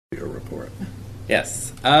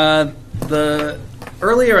Yes.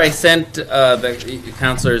 Earlier I sent the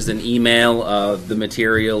counselors an email. The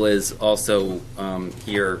material is also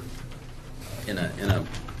here in a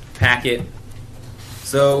packet.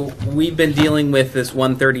 So we've been dealing with this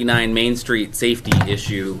 139 Main Street safety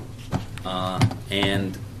issue,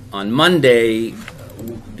 and on Monday,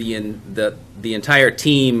 the entire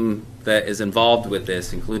team that is involved with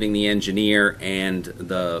this, including the engineer and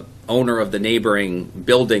the owner of the neighboring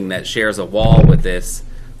building that shares a wall with this,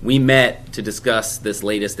 we met to discuss this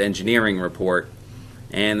latest engineering report,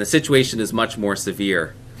 and the situation is much more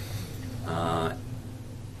severe.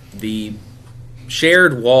 The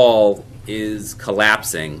shared wall is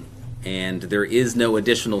collapsing, and there is no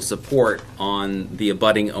additional support on the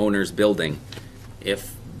abutting owner's building.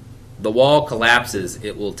 If the wall collapses,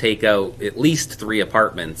 it will take out at least 3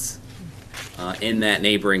 apartments in that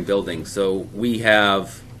neighboring building. So we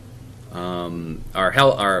have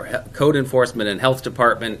our code enforcement and health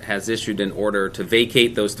department has issued an order to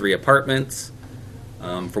vacate those 3 apartments.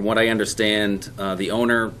 From what I understand, the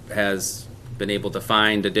owner has been able to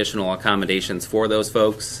find additional accommodations for those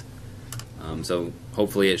folks. So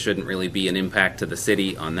hopefully it shouldn't really be an impact to the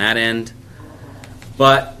city on that end.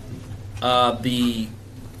 But the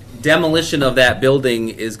demolition of that building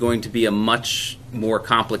is going to be a much more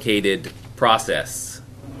complicated process.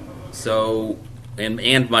 So,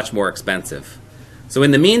 and much more expensive. So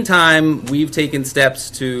in the meantime, we've taken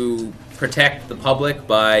steps to protect the public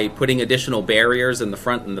by putting additional barriers in the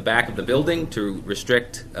front and the back of the building to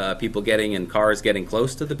restrict people getting in cars getting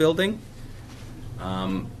close to the building.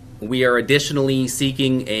 We are additionally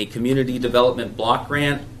seeking a community development block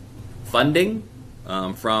grant funding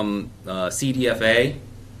from CDFA.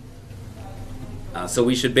 So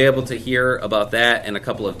we should be able to hear about that in a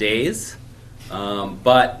couple of days.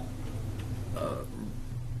 But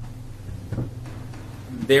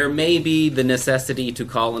there may be the necessity to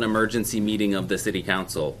call an emergency meeting of the City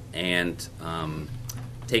Council and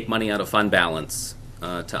take money out of fund balance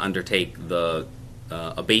to undertake the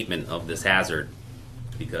abatement of this hazard,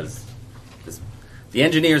 because the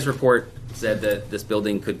engineer's report said that this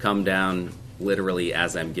building could come down literally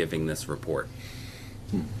as I'm giving this report.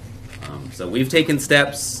 So we've taken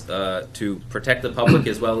steps to protect the public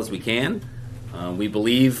as well as we can. We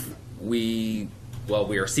believe we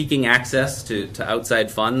are seeking access to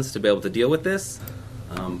outside funds to be able to deal with this.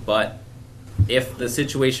 But if the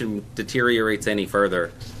situation deteriorates any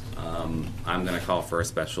further, I'm going to call for a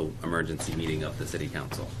special emergency meeting of the City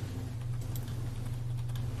Council.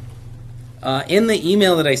 In the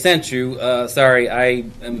email that I sent you, sorry, I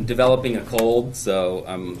am developing a cold, so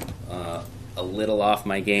I'm a little off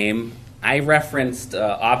my game. I referenced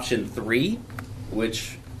option 3,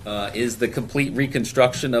 which is the complete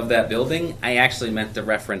reconstruction of that building. I actually meant to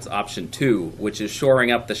reference option 2, which is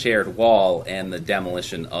shoring up the shared wall and the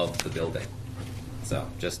demolition of the building. So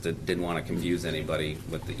just didn't want to confuse anybody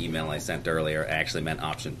with the email I sent earlier. I actually meant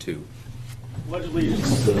option 2. Pledge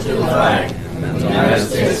allegiance to the flag of the United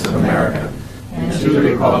States of America and to the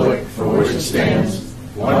republic for which it stands,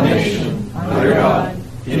 one nation, under God,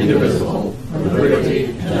 indivisible, with liberty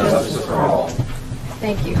and justice for all.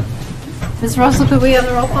 Thank you. Ms. Russell, could we have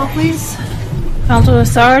the roll call, please? Councilor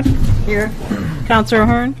Sard? Here. Councilor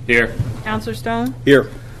Hearn? Here. Councilor Stone? Here.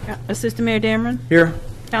 Assistant Mayor Dameron? Here.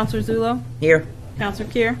 Councilor Zullo? Here. Councilor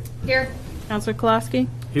Kier? Here. Councilor Kolosky?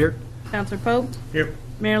 Here. Councilor Pope? Here.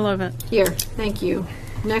 Mayor Lovett? Here. Thank you.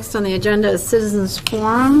 Next on the agenda is Citizens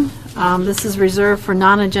Forum. This is reserved for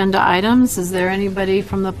non-agenda items. Is there anybody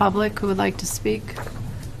from the public who would like to speak?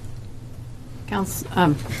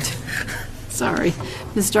 Sorry.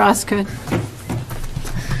 Mr. Osgood.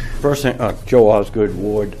 First thing, Joe Osgood,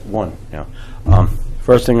 Ward 1. Yeah.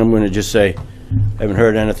 First thing I'm going to just say, I haven't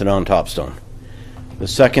heard anything on Topstone. The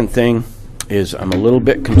second thing is I'm a little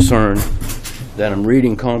bit concerned that I'm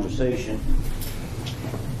reading conversation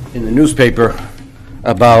in the newspaper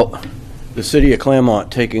about the city of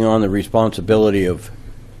Claremont taking on the responsibility of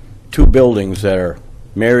 2 buildings that are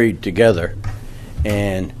married together,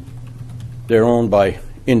 and they're owned by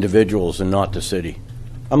individuals and not the city.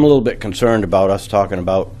 I'm a little bit concerned about us talking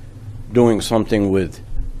about doing something with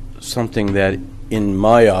something that, in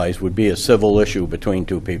my eyes, would be a civil issue between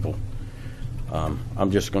 2 people.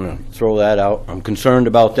 I'm just going to throw that out. I'm concerned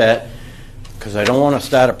about that because I don't want to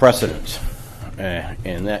start a precedent,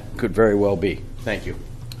 and that could very well be. Thank you.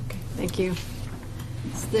 Okay, thank you.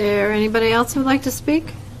 Is there anybody else who would like to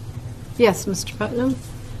speak? Yes, Mr. Putnam.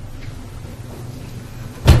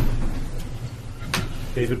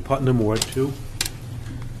 David Putnam, Ward 2.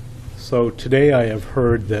 So today I have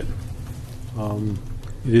heard that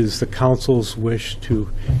it is the council's wish to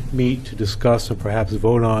meet to discuss and perhaps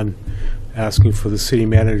vote on asking for the city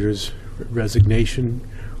manager's resignation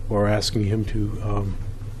or asking him to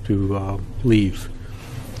leave.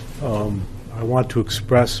 I want to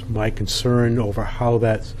express my concern over how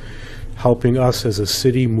that's helping us as a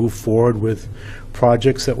city move forward with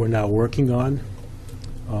projects that we're now working on.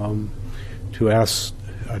 To ask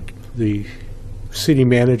the city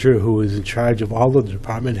manager, who is in charge of all of the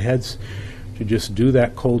department heads, to just do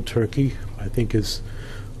that cold turkey, I think is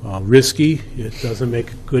risky. It doesn't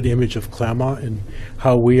make a good image of Claremont and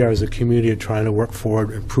how we are as a community are trying to work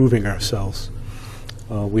forward, improving ourselves.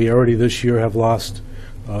 We already this year have lost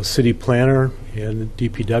city planner and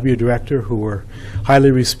DPW director, who were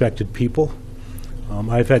highly respected people.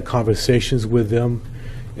 I've had conversations with them,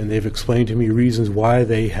 and they've explained to me reasons why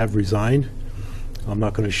they have resigned. I'm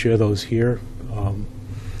not going to share those here,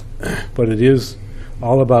 but it is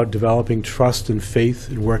all about developing trust and faith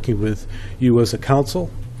and working with you as a council,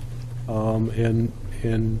 and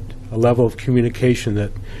a level of communication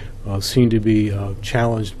that seemed to be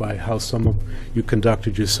challenged by how some of you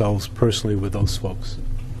conducted yourselves personally with those folks.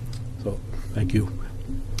 So, thank you.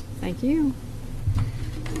 Thank you.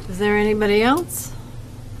 Is there anybody else?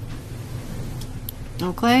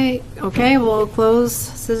 Okay, we'll close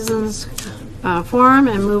citizens forum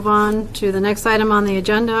and move on to the next item on the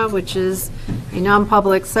agenda, which is a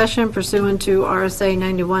non-public session pursuant to RSA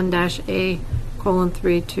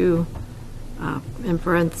 91-A:32, in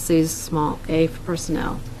parentheses, small a for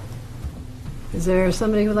personnel. Is there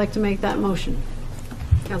somebody who would like to make that motion?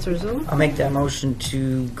 Councilor Zulu? I'll make that motion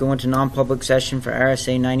to go into non-public session for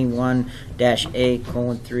RSA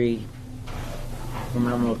 91-A:3,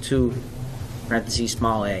 numeral 2, parentheses,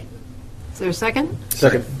 small a. Is there a second?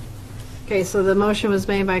 Second. Okay, so the motion was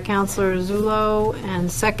made by Councilor Zullo and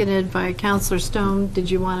seconded by Councilor Stone. Did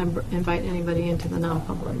you want to invite anybody into the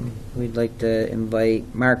non-public? We'd like to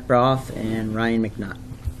invite Mark Broth and Ryan McNutt.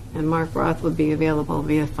 And Mark Roth would be available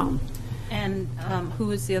via phone. And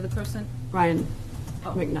who is the other person? Ryan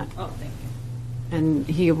McNutt. Oh, thank you. And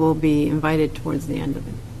he will be invited towards the end of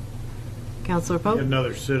it. Councilor Pope?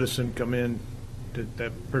 Another citizen come in. Did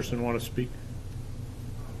that person want to speak?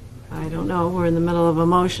 I don't know. We're in the middle of a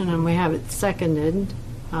motion and we have it seconded.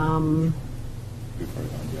 What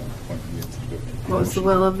was the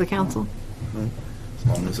will of the council? As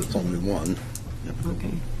long as it's only one.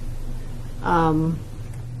 Okay.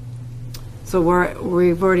 So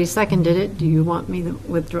we've already seconded it. Do you want me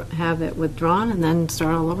to have it withdrawn and then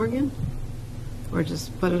start all over again? Or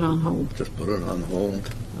just put it on hold? Just put it on hold.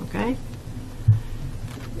 Okay.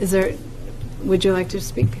 Would you like to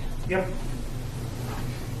speak? Yep.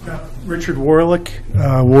 Richard Warlick,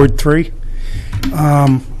 Ward 3.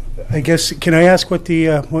 I guess, can I ask what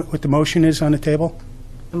the motion is on the table?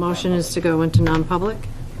 The motion is to go into non-public.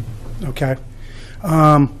 Okay.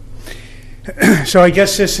 So I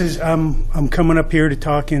guess this is, I'm coming up here to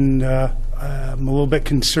talk, and I'm a little bit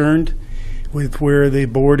concerned with where the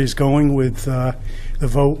board is going with the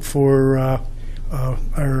vote for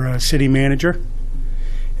our city manager.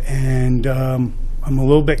 And I'm a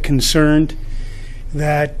little bit concerned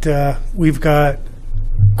that we've got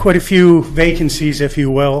quite a few vacancies, if you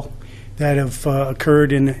will, that have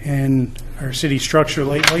occurred in our city structure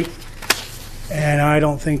lately. And I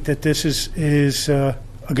don't think that this is a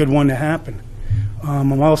good one to happen.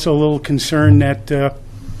 I'm also a little concerned that the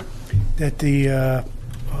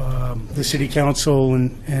city council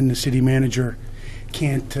and the city manager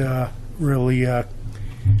can't really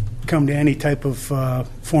come to any type of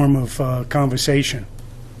form of conversation.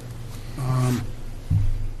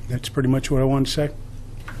 That's pretty much what I want to say.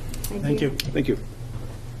 Thank you. Thank you.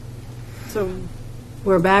 So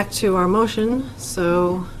we're back to our motion,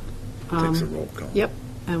 so. Takes a roll call. Yep,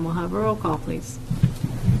 and we'll have a roll call, please.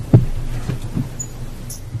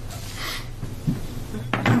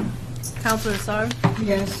 Councilor Saar?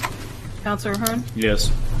 Yes. Councilor Hearn?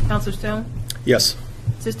 Yes. Councilor Stone? Yes.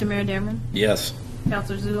 Sister Mayor Dameron? Yes.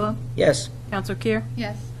 Councilor Zullo? Yes. Councilor Kier?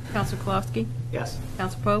 Yes. Councilor Kolowski? Yes.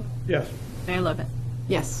 Councilor Pope? Yes. Mayor Lovett?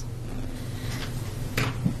 Yes.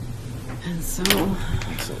 And so.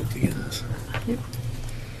 So it begins. Yep.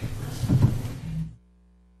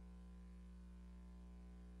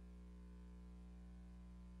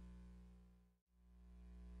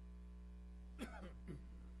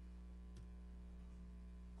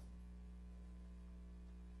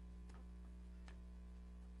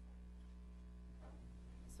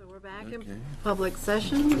 So we're back in public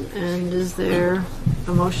session, and is there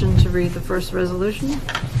a motion to read the first resolution?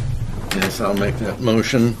 Yes, I'll make that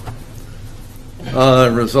motion.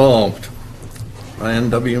 Resolved. Ryan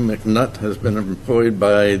W. McNutt has been employed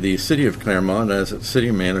by the City of Claremont as its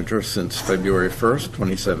city manager since February 1st,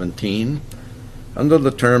 2017. under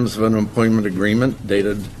the terms of an employment agreement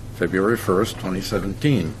dated February 1st,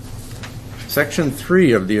 2017. Section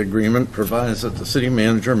 3 of the agreement provides that the city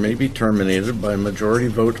manager may be terminated by a majority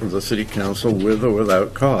vote of the city council with or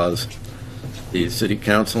without cause. The city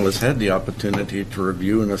council has had the opportunity to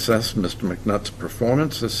review and assess Mr. McNutt's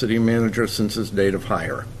performance as city manager since his date of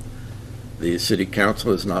hire. The city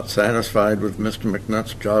council is not satisfied with Mr.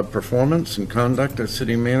 McNutt's job performance and conduct as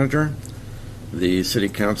city manager. The city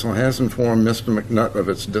council has informed Mr. McNutt of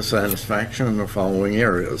its dissatisfaction in the following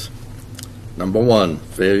areas. Number 1,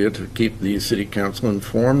 failure to keep the city council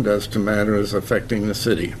informed as to matters affecting the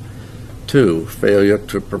city. 2, failure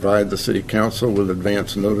to provide the city council with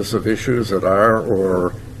advance notice of issues that are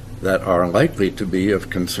or that are likely to be of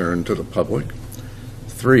concern to the public.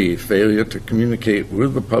 3, failure to communicate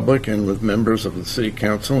with the public and with members of the city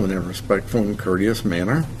council in a respectful and courteous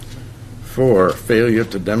manner. 4, failure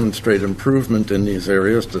to demonstrate improvement in these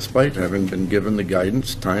areas despite having been given the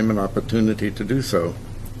guidance, time, and opportunity to do so.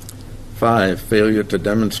 5, failure to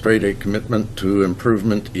demonstrate a commitment to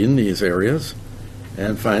improvement in these areas.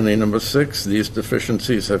 And finally, number 6, these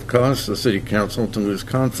deficiencies have caused the city council to lose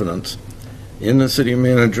confidence in the city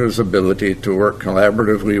manager's ability to work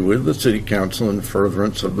collaboratively with the city council in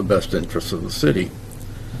furtherance of the best interests of the city.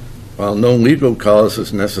 While no legal cause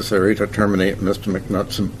is necessary to terminate Mr.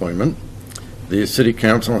 McNutt's employment, the city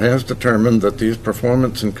council has determined that these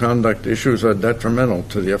performance and conduct issues are detrimental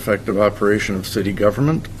to the effective operation of city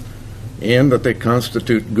government and that they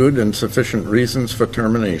constitute good and sufficient reasons for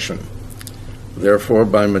termination. Therefore,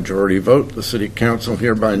 by majority vote, the City Council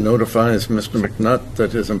hereby notifies Mr. McNutt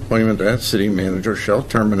that his employment as City Manager shall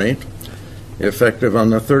terminate, effective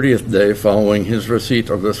on the 30th day following his receipt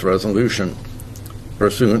of this resolution.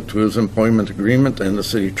 Pursuant to his employment agreement and the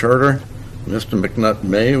City Charter, Mr. McNutt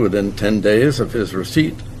may, within 10 days of his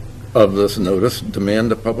receipt of this notice,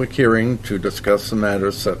 demand a public hearing to discuss the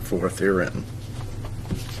matters set forth herein.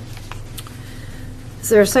 Is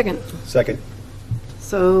there a second? Second.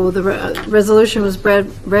 So the resolution was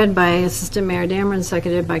read by Assistant Mayor Dameron,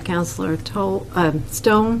 seconded by Councilor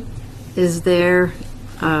Stone. Is there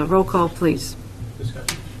roll call, please?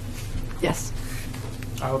 Discussion. Yes.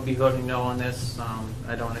 I will be voting no on this.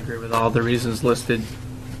 I don't agree with all the reasons listed,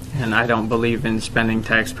 and I don't believe in spending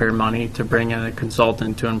taxpayer money to bring in a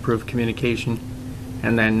consultant to improve communication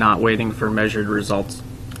and then not waiting for measured results.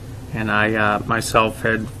 And I myself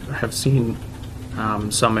have seen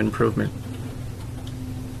some improvement.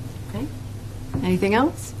 Okay. Anything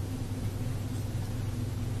else?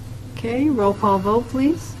 Okay, roll call vote,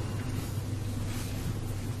 please.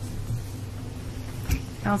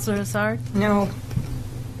 Counselor Assard? No.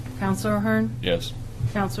 Counselor Ahern? Yes.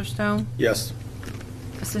 Counselor Stone? Yes.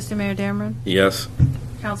 Assistant Mayor Dameron? Yes.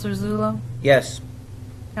 Counselor Zulo? Yes.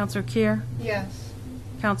 Counselor Kier? Yes.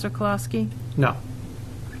 Counselor Kolowski? No.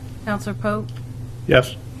 Counselor Pope?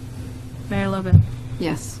 Yes. Mayor Lovett?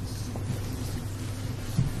 Yes.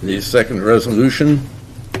 The second resolution,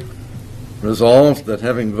 resolved that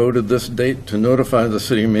having voted this date to notify the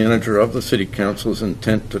city manager of the city council's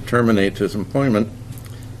intent to terminate his employment,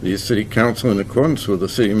 the city council, in accordance with the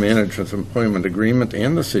city manager's employment agreement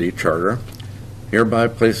and the city charter, hereby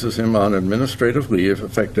places him on administrative leave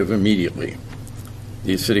effective immediately.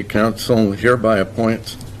 The city council hereby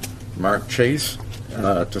appoints Mark Chase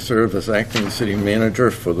to serve as acting city manager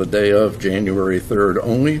for the day of January 3rd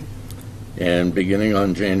only, and beginning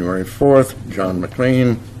on January 4th, John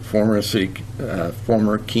McLean,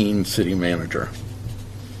 former Keene city manager.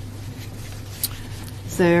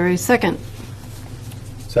 Is there a second?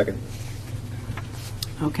 Second.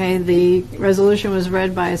 Okay, the resolution was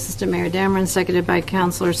read by Assistant Mayor Dameron, seconded by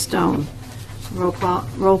Councilor Stone. Roll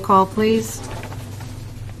call, please.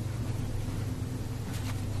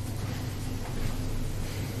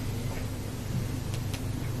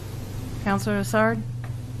 Counselor Assard?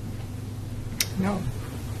 No.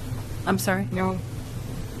 I'm sorry. No.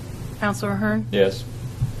 Counselor Ahern? Yes.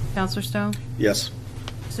 Counselor Stone? Yes.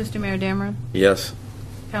 Assistant Mayor Dameron? Yes.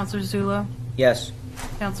 Counselor Zulo? Yes.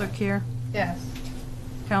 Counselor Kier? Yes.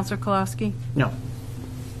 Counselor Kolowski? No.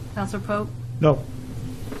 Counselor Pope? No.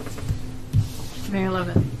 Mayor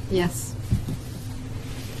Lovett? Yes.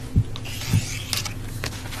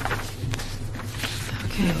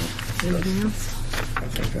 Okay, anything else? I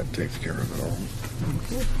think that takes care of it all.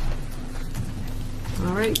 Okay.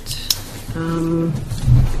 All right.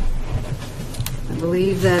 I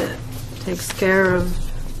believe that takes care of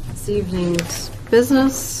this evening's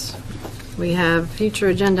business. We have future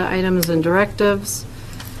agenda items and directives.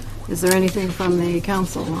 Is there anything from the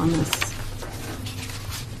council on this?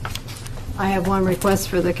 I have one request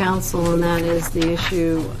for the council, and that is the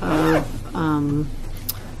issue of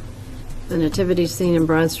the nativity scene in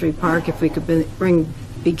Broad Street Park, if we could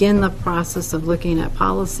begin the process of looking at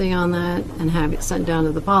policy on that and have it sent down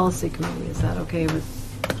to the policy committee. Is that okay with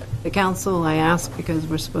the council? I ask because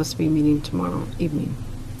we're supposed to be meeting tomorrow evening.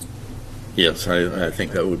 Yes, I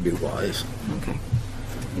think that would be wise. Okay.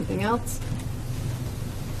 Anything else?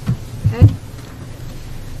 Okay.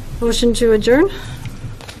 Motion to adjourn?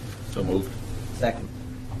 So moved. Second.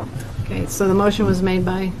 Okay, so the motion was made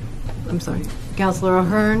by, I'm sorry, Councilor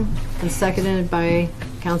O'Hearn and seconded by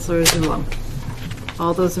Councilor Zullo.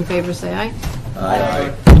 All those in favor say aye.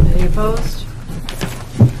 Aye. Any opposed?